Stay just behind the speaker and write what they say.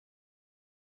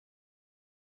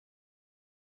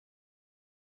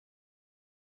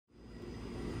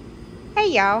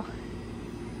Okay, y'all.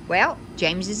 Well,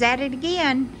 James is at it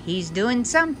again. He's doing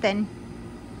something.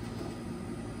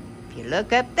 If you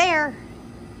look up there,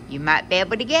 you might be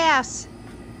able to guess.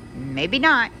 Maybe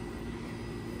not.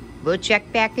 We'll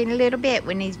check back in a little bit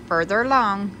when he's further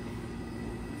along.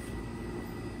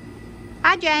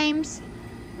 Hi, James.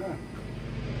 Huh.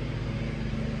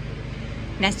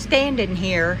 Now, standing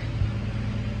here,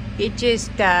 it just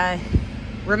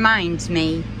reminds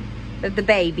me of the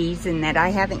babies and that I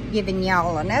haven't given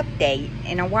y'all an update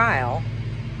in a while.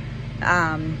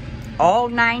 All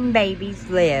 9 babies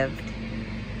lived.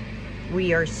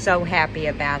 We are so happy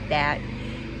about that.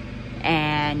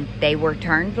 And they were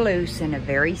turned loose in a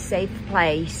very safe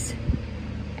place.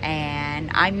 And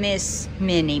I miss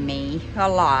Mini-Me a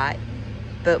lot.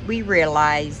 But we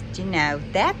realized, you know,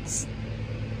 that's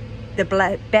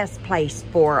the best place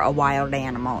for a wild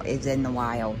animal is in the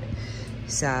wild.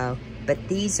 So, but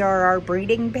these are our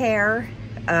breeding pair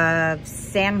of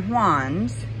San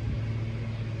Juans.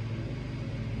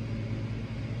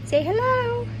 Say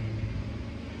hello.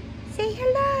 Say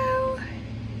hello.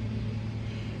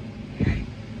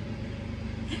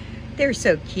 They're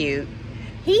so cute.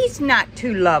 He's not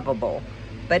too lovable,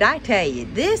 but I tell you,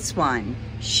 this one,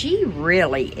 she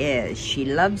really is. She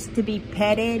loves to be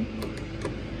petted.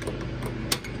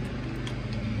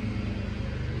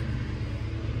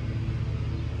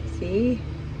 See?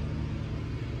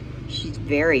 She's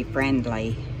very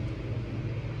friendly.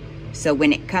 So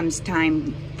when it comes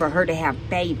time for her to have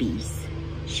babies,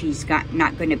 she's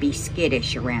not going to be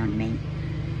skittish around me.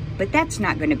 But that's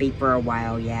not going to be for a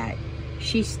while yet.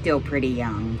 She's still pretty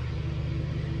young.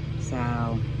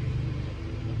 So,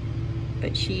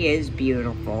 but she is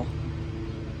beautiful.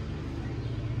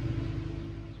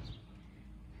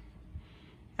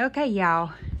 Okay,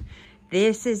 y'all.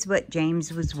 This is what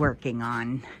James was working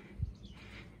on.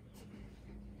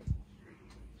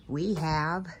 We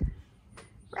have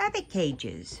rabbit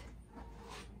cages.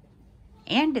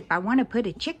 And if I want to put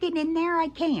a chicken in there, I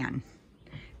can.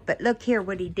 But look here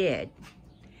what he did.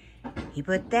 He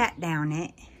put that down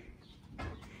it.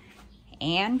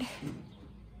 And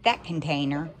that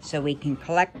container so we can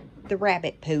collect the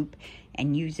rabbit poop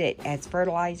and use it as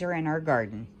fertilizer in our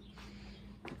garden.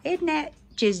 Isn't that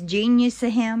just genius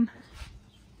of him?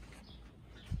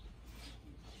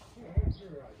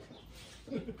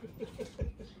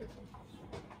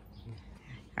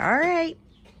 All right.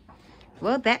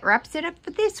 Well, that wraps it up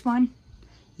for this one.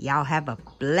 Y'all have a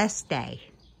blessed day.